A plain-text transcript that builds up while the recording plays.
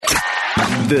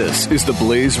This is the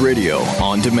Blaze Radio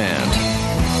on demand.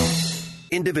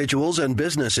 Individuals and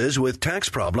businesses with tax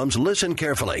problems, listen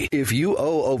carefully. If you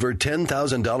owe over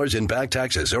 $10,000 in back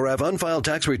taxes or have unfiled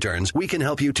tax returns, we can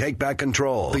help you take back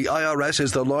control. The IRS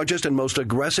is the largest and most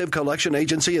aggressive collection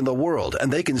agency in the world, and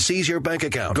they can seize your bank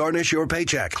account, garnish your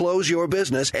paycheck, close your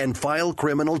business, and file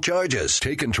criminal charges.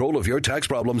 Take control of your tax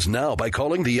problems now by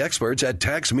calling the experts at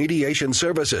Tax Mediation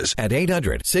Services at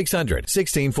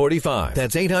 800-600-1645.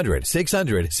 That's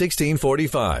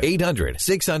 800-600-1645.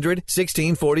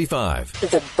 800-600-1645.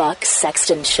 The Buck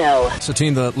Sexton Show. So,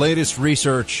 team, the latest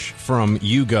research from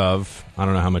YouGov, I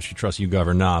don't know how much you trust YouGov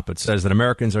or not, but says that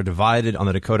Americans are divided on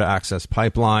the Dakota Access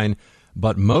Pipeline,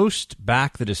 but most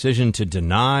back the decision to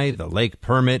deny the lake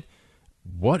permit.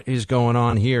 What is going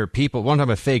on here? People, one time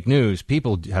of fake news,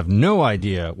 people have no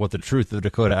idea what the truth of the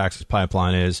Dakota Access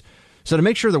Pipeline is. So to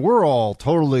make sure that we're all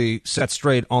totally set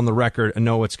straight on the record and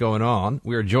know what's going on,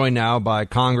 we are joined now by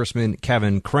Congressman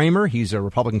Kevin Cramer. He's a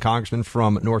Republican congressman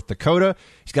from North Dakota.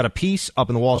 He's got a piece up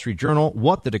in the Wall Street Journal,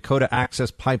 what the Dakota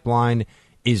Access Pipeline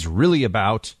is really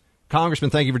about. Congressman,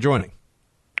 thank you for joining.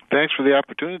 Thanks for the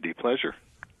opportunity. Pleasure.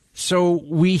 So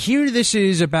we hear this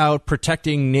is about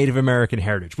protecting Native American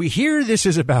heritage. We hear this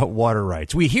is about water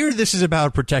rights. We hear this is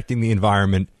about protecting the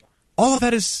environment. All of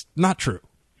that is not true.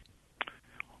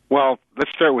 Well,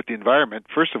 let's start with the environment.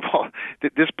 First of all,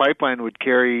 this pipeline would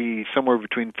carry somewhere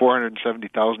between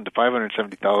 470,000 to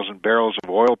 570,000 barrels of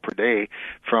oil per day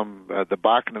from the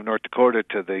Bakken of North Dakota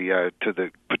to the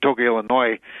Patoka,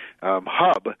 Illinois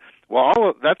hub.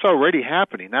 Well, that's already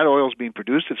happening. That oil is being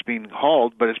produced. It's being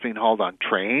hauled, but it's being hauled on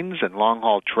trains and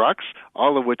long-haul trucks,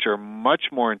 all of which are much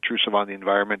more intrusive on the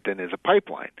environment than is a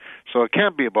pipeline. So it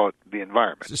can't be about the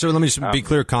environment. So let me just be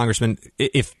clear, Congressman.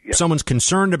 If someone's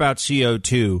concerned about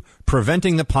CO2,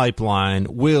 preventing the pipeline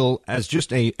will, as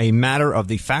just a matter of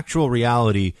the factual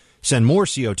reality, send more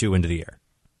CO2 into the air.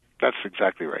 That's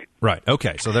exactly right. Right.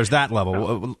 Okay. So there's that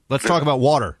level. Let's talk about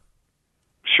water.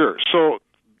 Sure. So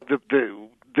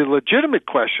the legitimate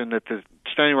question that the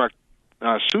Standing Rock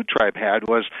Sioux tribe had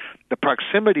was the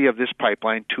proximity of this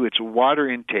pipeline to its water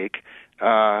intake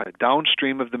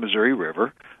downstream of the Missouri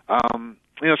River.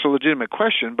 It's a legitimate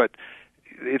question, but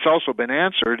it's also been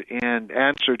answered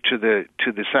to the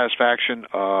satisfaction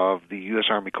of the U.S.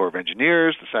 Army Corps of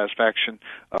Engineers, the satisfaction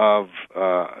of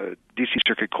D.C.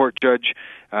 Circuit Court Judge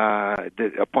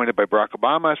appointed by Barack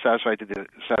Obama, satisfied to the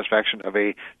satisfaction of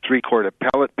a three-court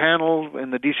appellate panel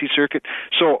in the D.C. Circuit.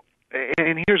 So,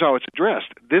 and here's how it's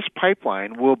addressed. This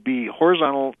pipeline will be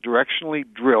horizontal, directionally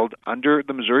drilled under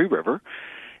the Missouri River,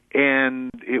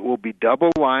 and it will be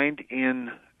double-lined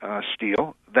in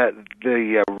steel. That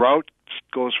the route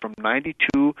goes from 92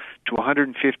 to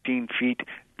 115 feet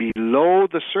below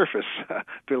the surface,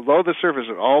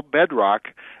 all bedrock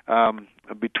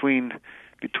between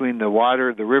the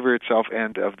water, the river itself,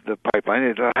 and of the pipeline.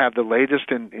 It'll have the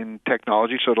latest in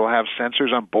technology, so it'll have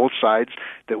sensors on both sides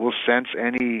that will sense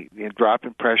any drop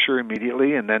in pressure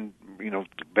immediately, and then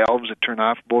valves that turn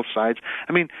off both sides.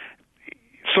 I mean,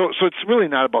 so it's really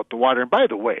not about the water. And by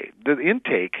the way, the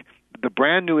intake, the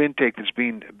brand new intake that's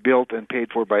being built and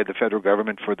paid for by the federal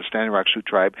government for the Standing Rock Sioux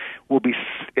tribe will be,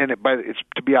 it's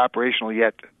to be operational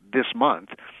yet this month,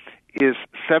 is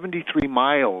 73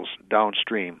 miles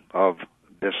downstream of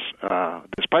this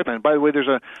pipeline. By the way, there's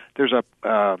a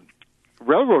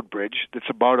railroad bridge that's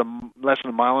about less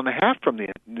than a mile and a half from the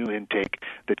new intake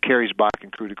that carries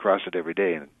Bakken crude across it every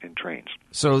day in trains.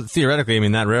 So theoretically, I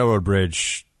mean, that railroad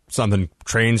bridge,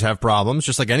 trains have problems,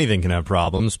 just like anything can have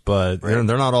problems, but they're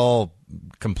not all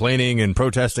complaining and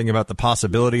protesting about the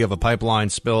possibility of a pipeline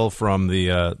spill from the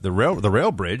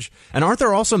rail bridge. And aren't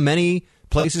there also many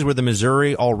places where the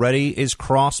Missouri already is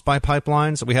crossed by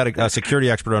pipelines? We had a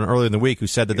security expert on earlier in the week who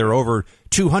said that there are over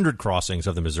 200 crossings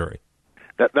of the Missouri.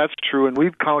 That's true, and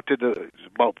we've counted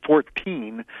about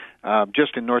 14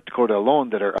 just in North Dakota alone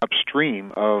that are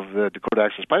upstream of the Dakota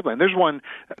Access Pipeline. There's a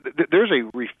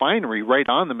refinery right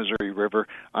on the Missouri River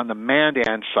on the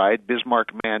Mandan side,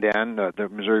 Bismarck-Mandan. The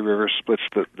Missouri River splits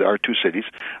our two cities.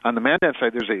 On the Mandan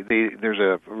side, there's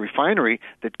a refinery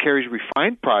that carries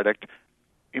refined product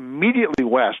immediately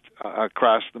west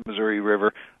across the Missouri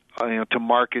River to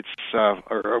markets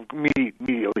or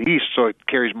immediately east, so it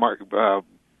carries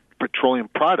petroleum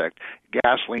product,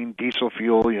 gasoline, diesel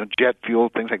fuel, jet fuel,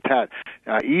 things like that,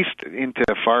 east into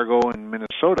Fargo and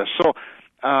Minnesota. So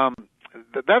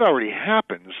that already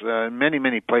happens in many,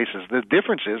 many places. The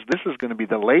difference is this is going to be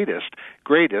the latest,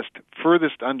 greatest,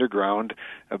 furthest underground,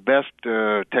 best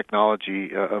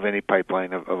technology of any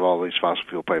pipeline of all these fossil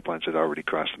fuel pipelines that already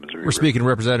cross the Missouri River. We're speaking to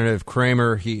Representative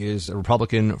Cramer. He is a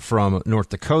Republican from North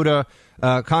Dakota.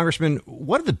 Congressman,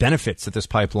 what are the benefits that this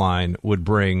pipeline would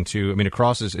bring to? I mean,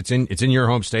 it's in your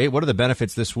home state. What are the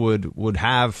benefits this would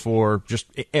have for just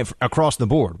across the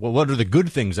board? Well, what are the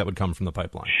good things that would come from the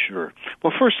pipeline? Sure.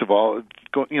 Well, first of all,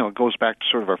 it goes back to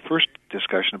sort of our first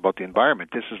discussion about the environment.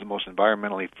 This is the most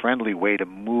environmentally friendly way to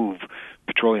move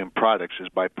petroleum products is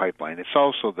by pipeline. It's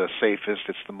also the safest,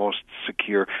 it's the most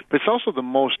secure, but it's also the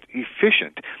most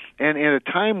efficient. And at a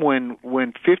time when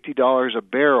 $50 a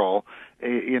barrel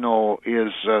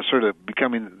is sort of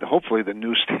becoming hopefully the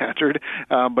new standard,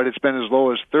 but it's been as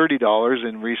low as $30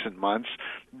 in recent months.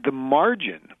 The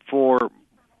margin for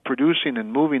producing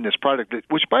and moving this product,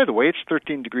 which, by the way, it's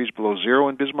 13 degrees below zero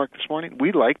in Bismarck this morning.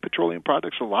 We like petroleum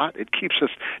products a lot. It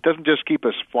doesn't just keep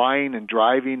us flying and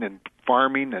driving and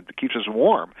farming, and it keeps us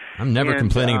warm. I'm never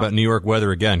complaining about New York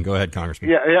weather again. Go ahead, Congressman.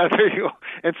 Yeah, there you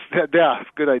go.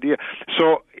 Good idea.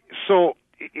 So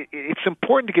it's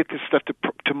important to get this stuff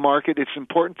to market. It's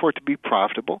important for it to be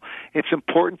profitable. It's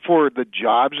important for the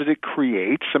jobs that it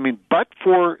creates. I mean, but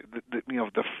for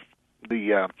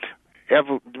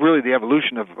really the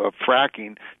evolution of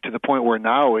fracking to the point where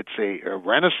now it's a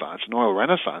renaissance, an oil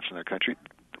renaissance in our country.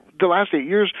 The last 8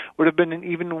 years would have been an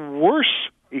even worse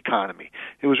economy.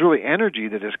 It was really energy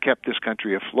that has kept this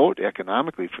country afloat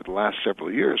economically for the last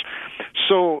several years.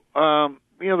 So,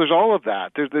 there's all of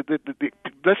that.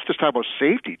 Let's just talk about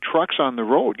safety. Trucks on the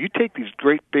road. You take these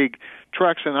great big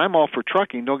trucks, and I'm all for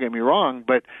trucking, don't get me wrong,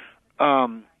 but,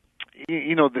 the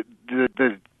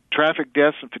traffic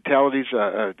deaths and fatalities,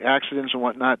 accidents and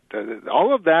whatnot,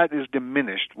 all of that is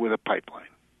diminished with a pipeline.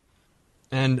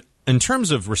 And in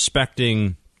terms of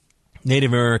respecting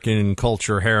Native American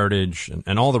culture, heritage,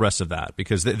 and all the rest of that,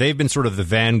 because they've been sort of the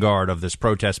vanguard of this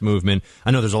protest movement.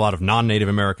 I know there's a lot of non-Native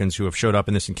Americans who have showed up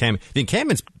in this encampment. The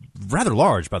encampment's rather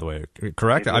large, by the way,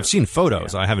 correct? I've seen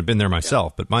photos. Yeah. I haven't been there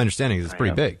myself, but my understanding is it's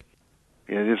pretty big.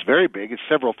 It is very big. It's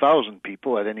several thousand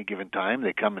people at any given time.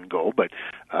 They come and go, but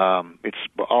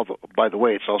by the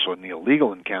way, it's also an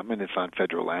illegal encampment. It's on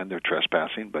federal land. They're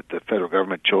trespassing, but the federal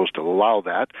government chose to allow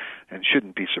that, and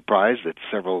shouldn't be surprised that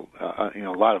a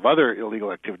lot of other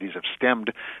illegal activities have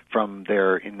stemmed from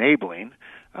their enabling.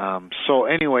 So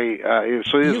anyway,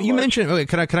 you mentioned.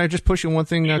 Can I just push in one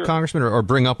thing, sure. Congressman, or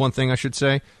bring up one thing? I should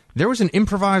say. There was an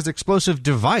improvised explosive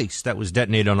device that was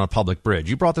detonated on a public bridge.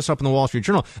 You brought this up in the Wall Street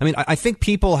Journal. I mean, I think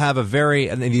people have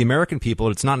the American people,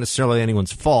 it's not necessarily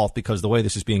anyone's fault because the way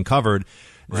this is being covered,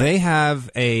 right. They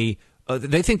have they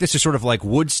think this is sort of like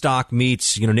Woodstock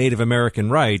meets, Native American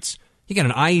rights. You got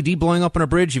an IED blowing up on a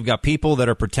bridge. You've got people that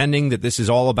are pretending that this is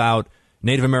all about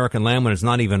Native American land when it's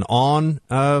not even on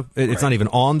not even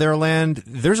on their land.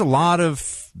 There's a lot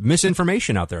of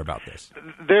misinformation out there about this.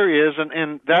 There is,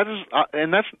 and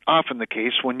that's often the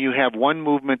case when you have one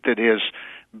movement that is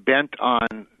bent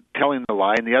on telling the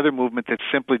lie, and the other movement that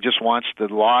simply just wants the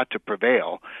law to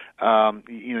prevail.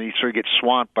 You sort of get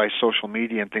swamped by social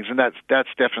media and things, and that's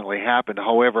definitely happened.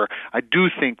 However, I do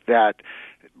think that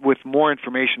with more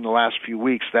information the last few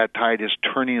weeks, that tide is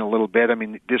turning a little bit. I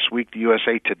mean, this week, the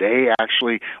USA Today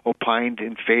actually opined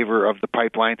in favor of the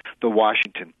pipeline. The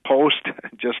Washington Post,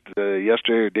 just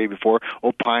yesterday or the day before,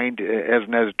 opined as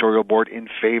an editorial board in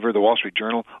favor. The Wall Street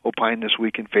Journal opined this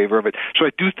week in favor of it. So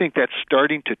I do think that's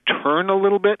starting to turn a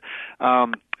little bit.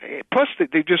 Plus,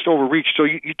 they just overreached. So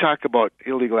you talk about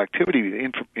illegal activity.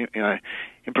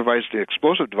 Improvised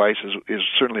explosive device is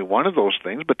certainly one of those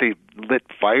things, but they lit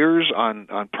fires on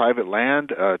private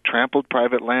land, trampled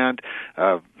private land.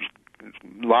 A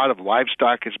lot of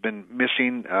livestock has been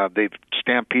missing. They've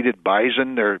stampeded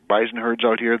bison. There are bison herds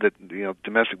out here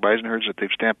domestic bison herds that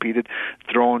they've stampeded,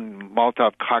 thrown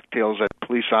Molotov cocktails at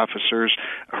police officers,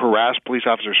 harassed police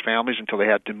officers' families until they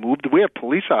had to move. We have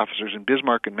police officers in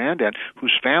Bismarck and Mandan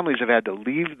whose families have had to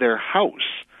leave their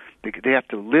house. They have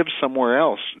to live somewhere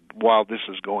else while this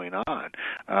is going on.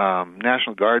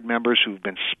 National Guard members who've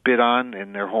been spit on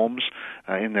in their homes,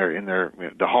 in the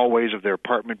hallways of their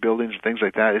apartment buildings, and things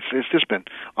like that. It's just been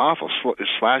awful.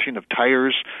 Slashing of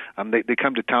tires. They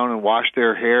come to town and wash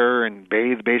their hair and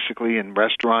bathe basically in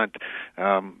restrooms,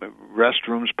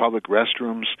 public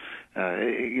restrooms.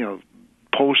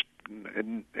 Post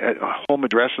home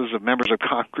addresses of members of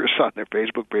Congress on their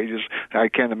Facebook pages. I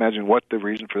can't imagine what the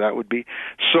reason for that would be.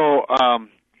 So,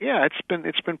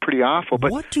 it's been pretty awful.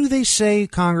 But what do they say,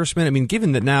 Congressman? I mean,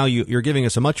 given that now you're giving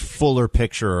us a much fuller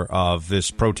picture of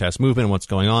this protest movement and what's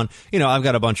going on. I've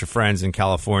got a bunch of friends in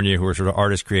California who are sort of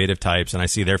artist, creative types, and I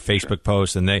see their Facebook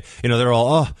posts, and they're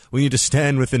all, we need to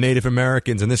stand with the Native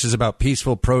Americans, and this is about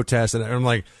peaceful protest. And I'm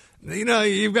like,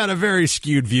 you've got a very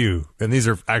skewed view. And these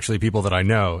are actually people that I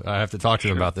know. I have to talk to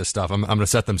them about this stuff. I'm going to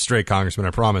set them straight, Congressman,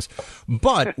 I promise.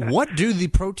 But what do the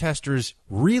protesters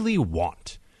really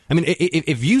want? I mean,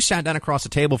 if you sat down across the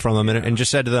table from them and just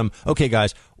said to them, okay,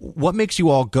 guys, what makes you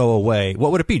all go away?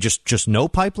 What would it be? Just no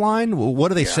pipeline? What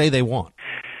do they say they want?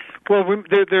 Well,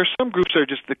 there are some groups that are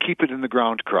just the keep it in the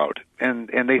ground crowd, and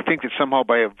they think that somehow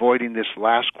by avoiding this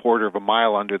last quarter of a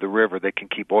mile under the river, they can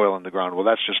keep oil in the ground. Well,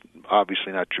 that's just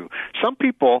obviously not true. Some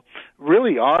people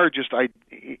really are just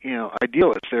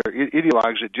idealists. They're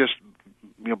ideologues that just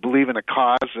believe in a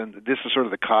cause, and this is sort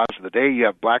of the cause of the day. You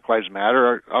have Black Lives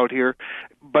Matter out here.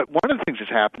 But one of the things that's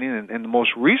happening, and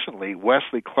most recently,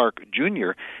 Wesley Clark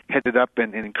Jr. headed up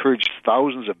and encouraged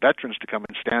thousands of veterans to come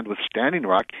and stand with Standing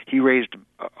Rock. He raised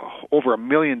over $1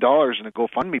 million in a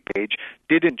GoFundMe page,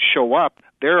 didn't show up.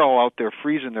 They're all out there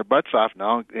freezing their butts off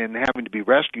now and having to be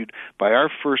rescued by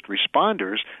our first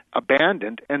responders,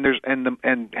 abandoned, and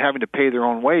having to pay their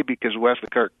own way because Wesley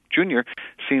Clark Jr.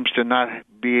 seems to not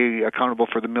be accountable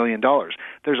for the $1 million.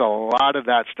 There's a lot of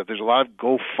that stuff. There's a lot of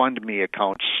GoFundMe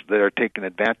accounts that are taking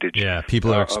advantage. Yeah,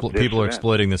 people are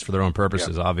exploiting this for their own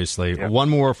purposes. Obviously. One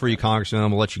more for you, Congressman.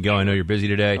 I'm gonna let you go. I know you're busy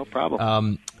today. No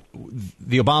problem.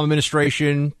 The Obama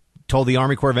administration told the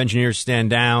Army Corps of Engineers to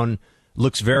stand down.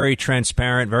 Looks very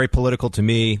transparent, very political to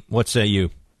me. What say you?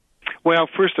 Well,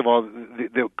 first of all,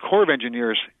 the Corps of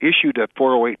Engineers issued a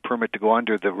 408 permit to go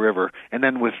under the river and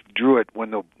then withdrew it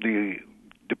when the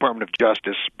Department of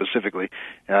Justice specifically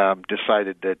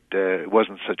decided that it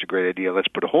wasn't such a great idea. Let's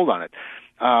put a hold on it.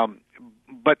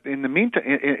 But in the meantime,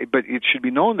 but it should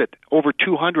be known that over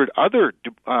 200 other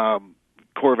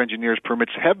Corps of Engineers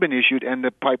permits have been issued, and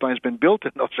the pipeline's been built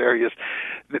in those areas.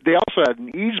 They also had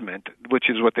an easement, which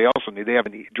is what they also need. They have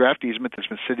a draft easement that's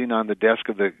been sitting on the desk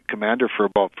of the commander for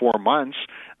about 4 months,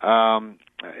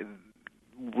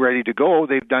 ready to go.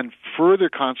 They've done further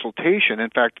consultation. In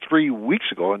fact, 3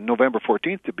 weeks ago, on November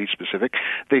 14th to be specific,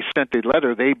 they sent a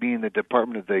letter, they being the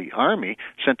Department of the Army,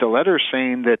 sent a letter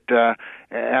saying that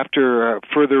after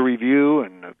further review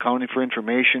and accounting for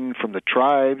information from the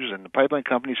tribes and the pipeline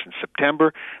companies in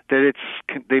September, that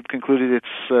they've concluded its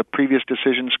previous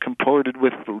decisions comported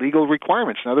with legal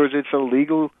requirements. In other words, it's a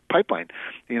legal pipeline.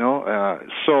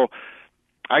 So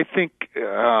I think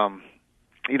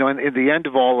and at the end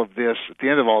of all this,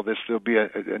 there'll be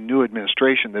a new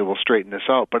administration that will straighten this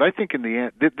out. But I think in the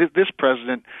end, this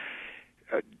president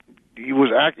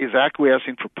is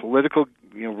acquiescing for political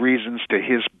reasons to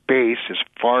his base, his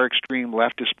far extreme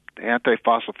leftist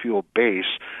anti-fossil fuel base.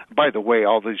 By the way,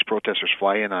 all these protesters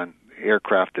fly in on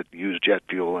aircraft that use jet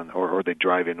fuel, or they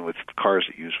drive in with cars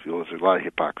that use fuel. There's a lot of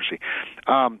hypocrisy,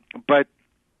 but.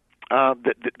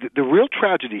 The real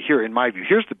tragedy here, in my view,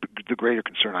 here's the greater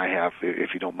concern I have,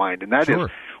 if you don't mind, and that is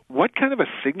what kind of a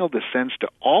signal this sends to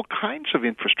all kinds of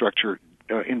infrastructure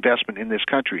investment in this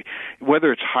country,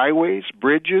 whether it's highways,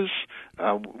 bridges,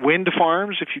 wind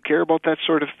farms, if you care about that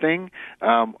sort of thing.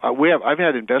 I've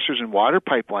had investors in water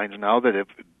pipelines now that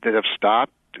have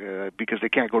stopped. Because they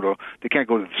can't go to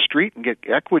the street and get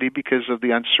equity because of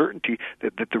the uncertainty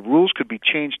that the rules could be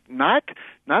changed not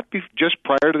just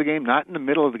prior to the game, not in the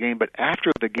middle of the game, but after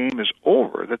the game is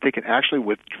over, that they can actually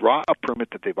withdraw a permit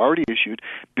that they've already issued,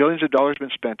 billions of dollars been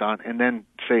spent on, and then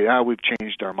say, we've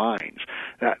changed our minds.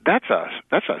 That's a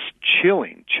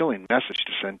chilling message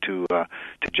to send to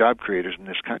job creators in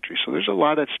this country. So there's a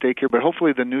lot at stake here, but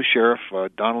hopefully the new sheriff,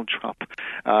 Donald Trump,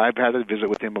 I've had a visit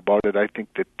with him about it. I think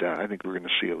we're going to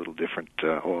see a little different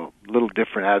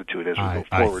attitude as we go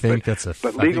forward. I think that's a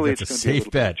safe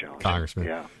bet, Congressman.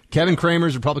 Yeah. Kevin Cramer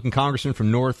is Republican Congressman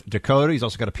from North Dakota. He's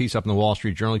also got a piece up in the Wall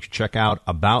Street Journal you should check out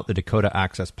about the Dakota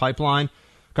Access Pipeline.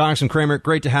 Congressman Cramer,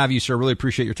 great to have you, sir. Really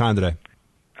appreciate your time today.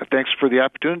 Thanks for the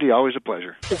opportunity. Always a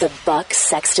pleasure. The Buck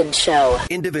Sexton Show.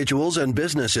 Individuals and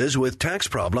businesses with tax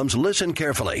problems, listen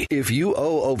carefully. If you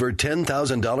owe over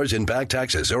 $10,000 in back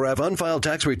taxes or have unfiled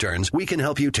tax returns, we can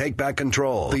help you take back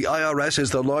control. The IRS is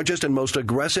the largest and most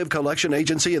aggressive collection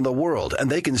agency in the world, and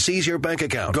they can seize your bank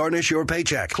account, garnish your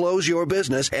paycheck, close your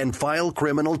business, and file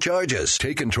criminal charges.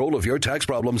 Take control of your tax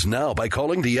problems now by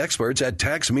calling the experts at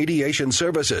Tax Mediation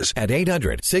Services at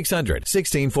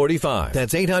 800-600-1645.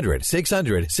 That's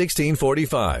 800-600-1645.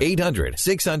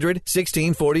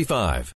 800-600-1645.